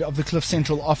outside of the Cliff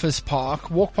Central office park,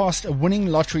 walk past a winning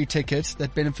lottery ticket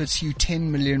that benefits you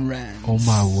 10 million rand. Oh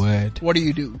my word. What do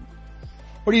you do?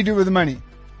 What do you do with the money?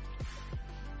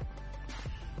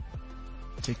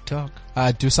 TikTok.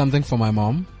 Do something for my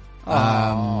mom. We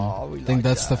I think like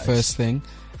that's the that. first thing.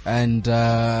 And,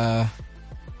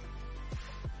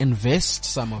 invest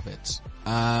some of it.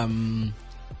 I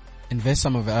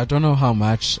don't know how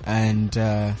much. And,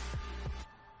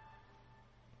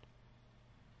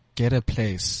 get a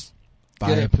place. Buy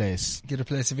a place. Get a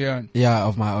place of your own. Yeah,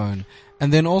 of my own.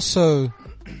 And then also,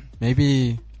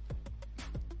 maybe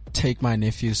take my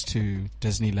nephews to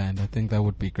Disneyland. I think that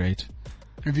would be great.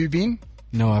 Have you been?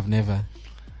 No, I've never.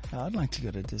 I'd like to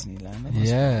go to Disneyland. That must be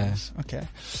Yeah. nice.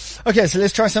 Okay, so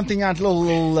let's try something out.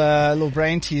 Little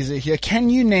brain teaser here. Can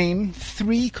you name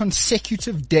 3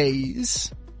 consecutive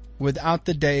days without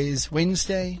the days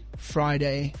Wednesday,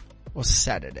 Friday, or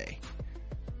Saturday?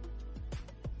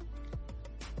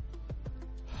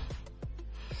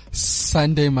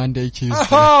 Sunday, Monday, Tuesday.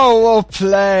 Oh, well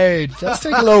played. Does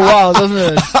take a little while, doesn't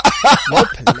it? Well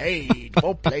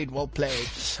played.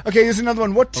 Okay, here's another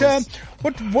one. What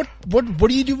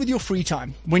do you do with your free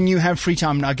time when you have free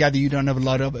time? Now, I gather you don't have a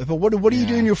lot of it, but what do you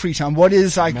do in your free time? What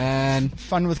is Man,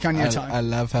 fun with Kanye time? I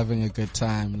love having a good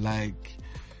time. Like,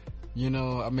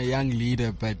 I'm a young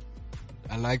leader, but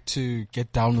I like to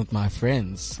get down with my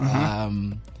friends.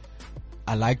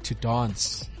 I like to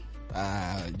dance.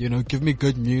 Give me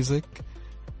good music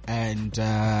and,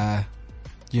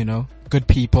 good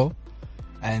people,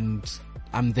 and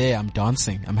I'm there, I'm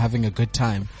dancing, I'm having a good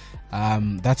time.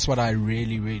 That's what I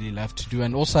really, really love to do,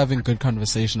 and also having good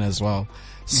conversation as well.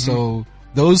 So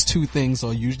those 2 things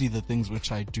are usually the things which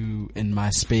I do in my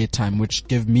spare time, which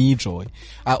give me joy.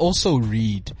 I also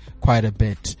read quite a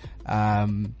bit.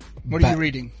 What are you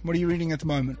reading? What are you reading at the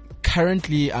moment?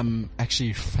 Currently, I'm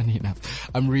actually, funny enough,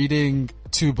 I'm reading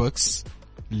 2 books,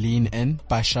 Lean In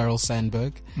by Sheryl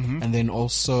Sandberg, and then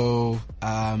also,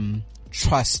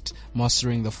 Trust,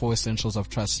 Mastering the 4 Essentials of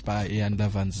Trust by Ianda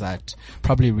Van Zyl.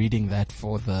 Probably reading that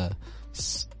for the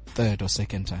 3rd or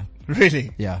 2nd time.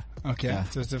 Really? Yeah. Okay, Yeah.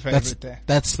 so it's a favorite there.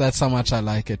 That's how much I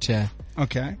like it, yeah.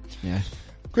 Okay. Yeah.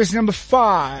 Question number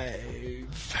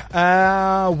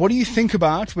 5. What do you think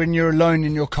about when you're alone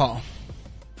in your car?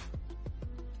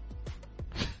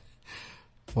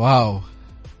 Wow.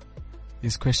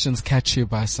 These questions catch you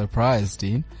by surprise,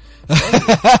 Dean.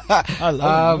 I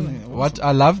love them. What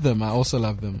I love them. I also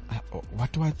love them.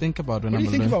 What do I think about when What I'm do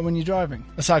you think alone? about when you're driving?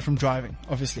 Aside from driving,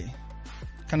 obviously.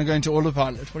 Kind of going to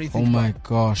autopilot. What do you think Oh about? my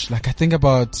gosh. Like I think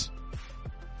about...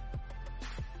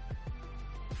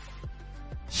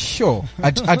 Sure.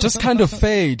 I just kind of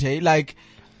fade, hey? Like,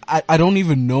 I don't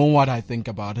even know what I think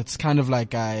about. It's kind of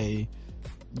like I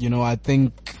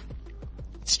think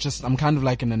it's just, I'm kind of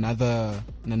like in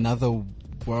another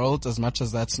world, as much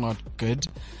as that's not good.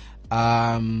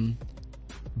 But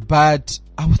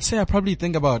I would say I probably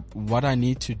think about what I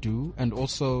need to do and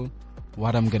also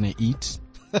what I'm gonna eat.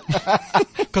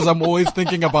 Cause I'm always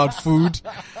thinking about food.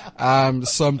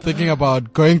 So I'm thinking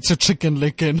about going to Chicken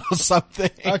Licken or something.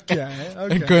 Okay.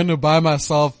 And going to buy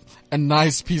myself a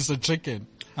nice piece of chicken.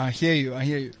 I hear you.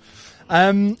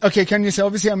 Okay, Kanye, so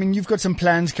obviously, I mean, you've got some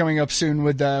plans coming up soon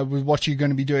with what you're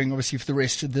going to be doing, obviously, for the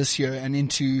rest of this year and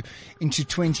into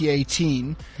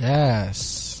 2018.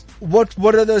 Yes.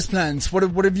 What are those plans? What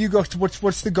have you got?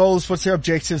 What's the goals? What's the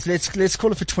objectives? Let's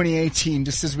call it for 2018,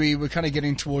 just as we're kind of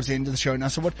getting towards the end of the show now.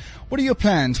 So what are your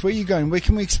plans? Where are you going? Where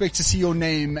can we expect to see your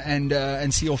name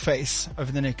and see your face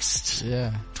over the next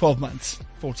 12 months,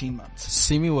 14 months?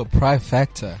 See me with Pride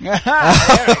Factor.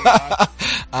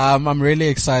 I'm really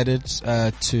excited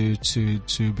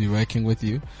to be working with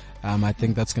you. I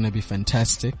think that's going to be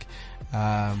fantastic.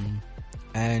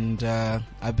 And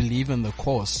I believe in the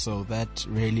course, so that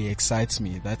really excites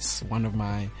me. That's one of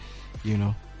my,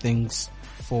 things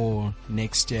for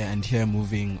next year and here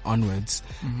moving onwards.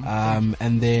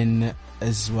 And then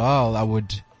as well, I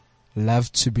would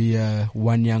love to be a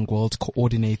One Young World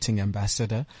coordinating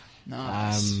ambassador.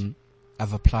 Nice.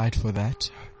 I've applied for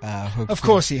that. Of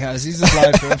course he has. He's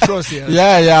applied for it. Of course he has.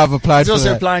 Yeah, I've applied He's for also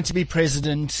that. applying to be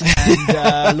president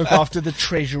and look after the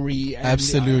treasury. And,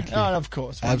 Absolutely. Of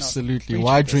course. Why not? Absolutely. Reach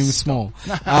Why for dream this. small?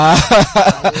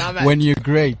 Love it. When you're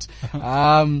great.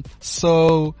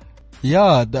 So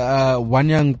yeah, the One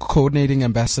Young coordinating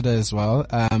ambassador as well.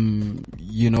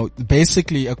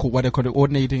 Basically what a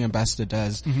coordinating ambassador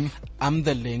does, I'm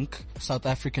the link, South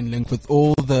African link with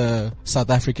all the South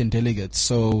African delegates.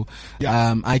 So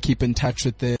I keep in touch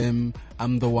with them.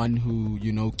 I'm the one who,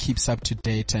 keeps up to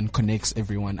date and connects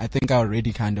everyone. I think I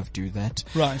already kind of do that.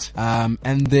 Right.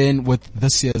 And then with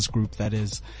this year's group, that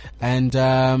is.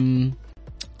 And,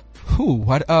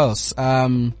 what else?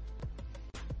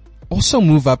 Also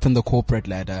move up in the corporate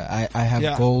ladder. I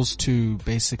have goals to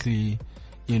basically,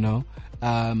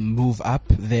 move up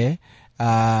there,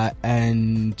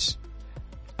 and,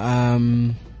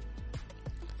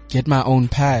 get my own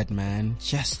pad, man.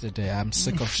 Yesterday, I'm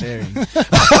sick of sharing. So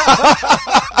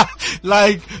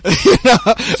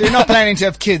you're not planning to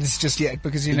have kids just yet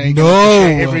because, you're going to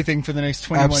share everything for the next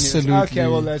 21 Absolutely. years. Okay,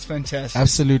 well, that's fantastic.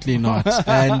 Absolutely not.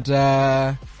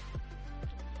 And,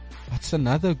 what's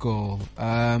another goal?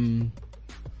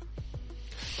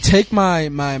 Take my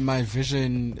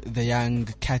vision, the Young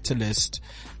Catalyst,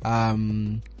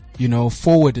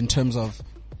 forward in terms of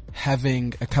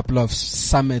having a couple of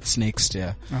summits next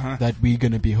year that we're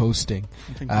going to be hosting.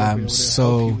 I think we'll be able to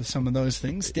help you with some of those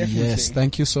things. Definitely. Yes,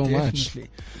 thank you so much.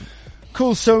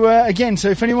 Cool. So again, so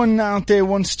if anyone out there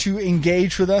wants to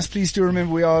engage with us, please do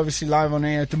remember we are obviously live on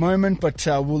air at the moment, but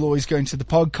we'll always go into the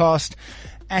podcast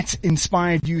at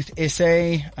Inspired Youth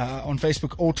SA on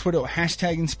Facebook or Twitter, or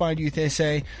hashtag Inspired Youth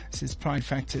SA. This is Pride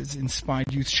Factor's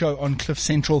Inspired Youth Show on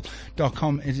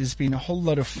cliffcentral.com. It has been a whole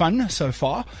lot of fun so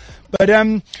far. But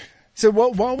so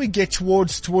while we get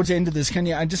towards the end of this,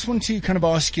 Kanye, I just want to kind of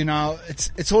ask you now,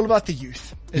 it's all about the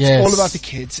youth. It's all about the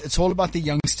kids. It's all about the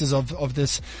youngsters of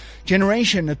this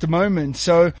generation at the moment.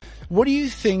 So what do you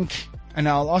think, and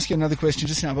I'll ask you another question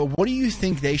just now, but what do you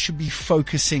think they should be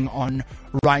focusing on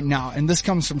right now? And this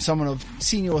comes from someone of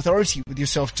senior authority with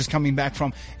yourself just coming back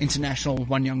from International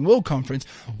One Young World Conference.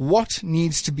 What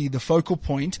needs to be the focal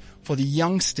point for the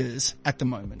youngsters at the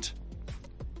moment?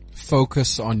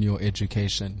 Focus on your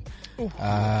education.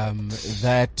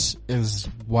 That is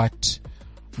what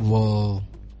will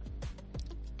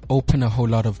open a whole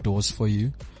lot of doors for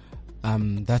you.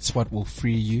 That's what will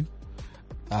free you.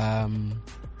 And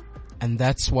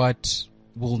that's what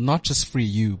will not just free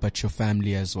you, but your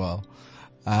family as well.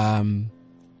 I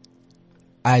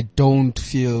don't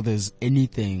feel there's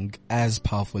anything as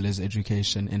powerful as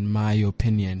education, in my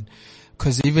opinion.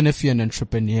 Because even if you're an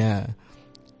entrepreneur,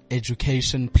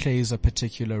 education plays a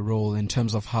particular role in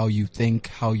terms of how you think,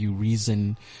 how you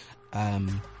reason,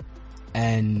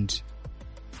 and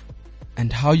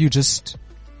how you just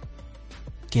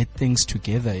get things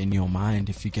together in your mind,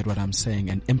 if you get what I'm saying,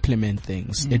 and implement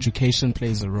things. Education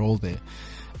plays a role there.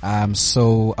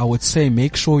 So I would say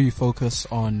make sure you focus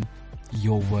on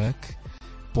your work.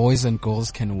 Boys and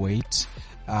girls can wait.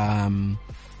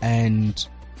 And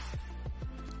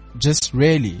just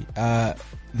really,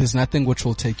 there's nothing which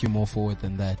will take you more forward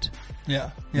than that.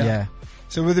 Yeah.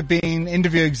 So with it being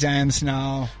interview exams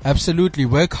now. Absolutely.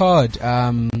 Work hard.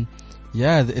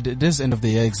 It is end of the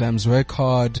year exams. Work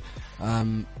hard.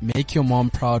 Make your mom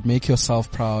proud, make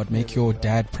yourself proud, make your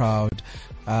dad proud.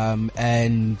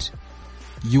 And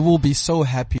you will be so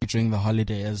happy during the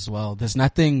holiday as well. There's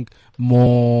nothing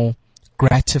more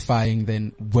gratifying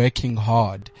than working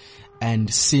hard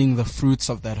and seeing the fruits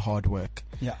of that hard work.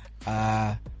 Yeah.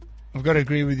 I've got to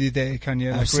agree with you there,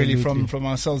 Kanye. Like really from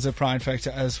ourselves at Pride Factor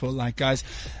as well. Like guys,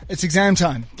 it's exam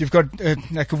time. You've got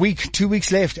like a week, 2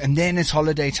 weeks left, and then it's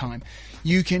holiday time.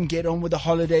 You can get on with the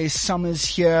holidays. Summer's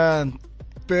here.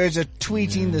 Birds are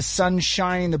tweeting, the sun's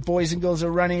shining, the boys and girls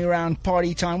are running around,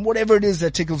 party time, whatever it is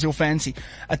that tickles your fancy.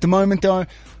 At the moment though,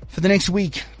 for the next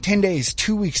week, 10 days,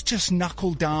 2 weeks, just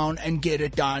knuckle down and get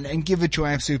it done and give it your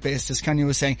absolute best. As Kanye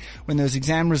was saying, when those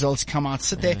exam results come out,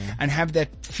 sit there and have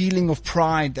that feeling of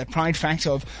pride, that pride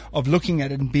factor of looking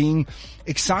at it and being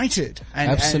excited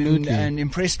and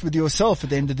impressed with yourself at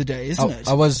the end of the day, isn't it?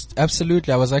 I was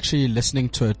actually listening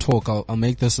to a talk. I'll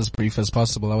make this as brief as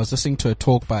possible. I was listening to a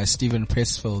talk by Stephen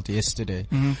Pressfield yesterday.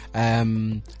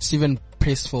 Stephen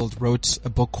Pressfield wrote a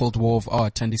book called War of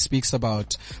Art, and he speaks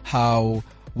about how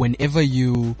whenever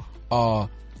you are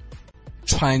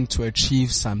trying to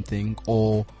achieve something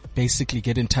or basically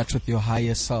get in touch with your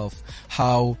higher self,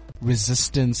 how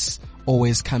resistance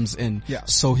always comes in. Yeah.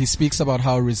 So he speaks about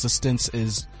how resistance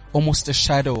is almost a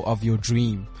shadow of your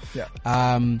dream. Yeah.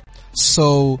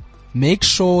 So make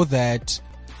sure that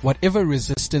whatever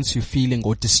resistance you're feeling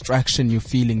or distraction you're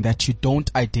feeling, that you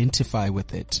don't identify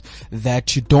with it,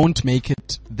 that you don't make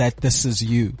it that this is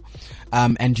you.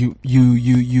 And you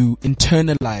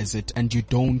internalize it, and you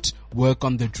don't work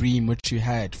on the dream which you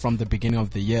had from the beginning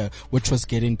of the year, which was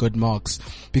getting good marks.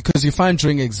 Because you find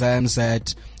during exams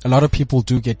that a lot of people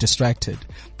do get distracted,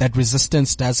 that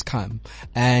resistance does come,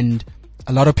 and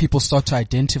a lot of people start to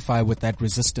identify with that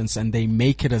resistance, and they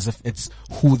make it as if it's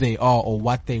who they are or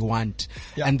what they want.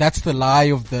 Yeah. And that's the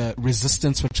lie of the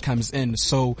resistance which comes in.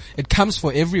 So it comes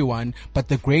for everyone, but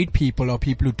the great people are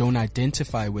people who don't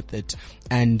identify with it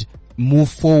and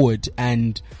move forward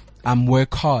and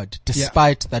work hard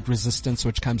despite that resistance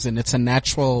which comes in. It's a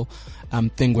natural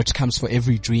thing which comes for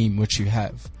every dream which you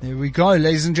have. There we go,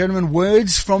 ladies and gentlemen.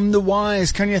 Words from the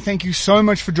wise. Kanye, thank you so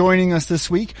much for joining us this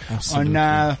week. Absolutely.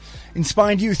 On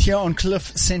Inspired Youth here on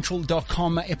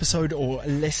cliffcentral.com, episode or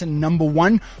lesson number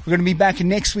 1. We're going to be back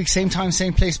next week, same time,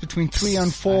 same place, between 3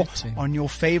 and 4 on your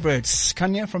favorites.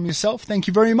 Kanye, from yourself, thank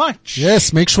you very much.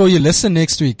 Yes, make sure you listen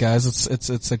next week, guys.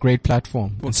 It's a great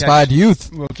platform. Inspired Youth.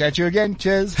 We'll catch you again.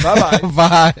 Cheers. Bye-bye.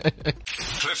 Bye.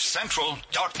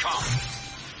 cliffcentral.com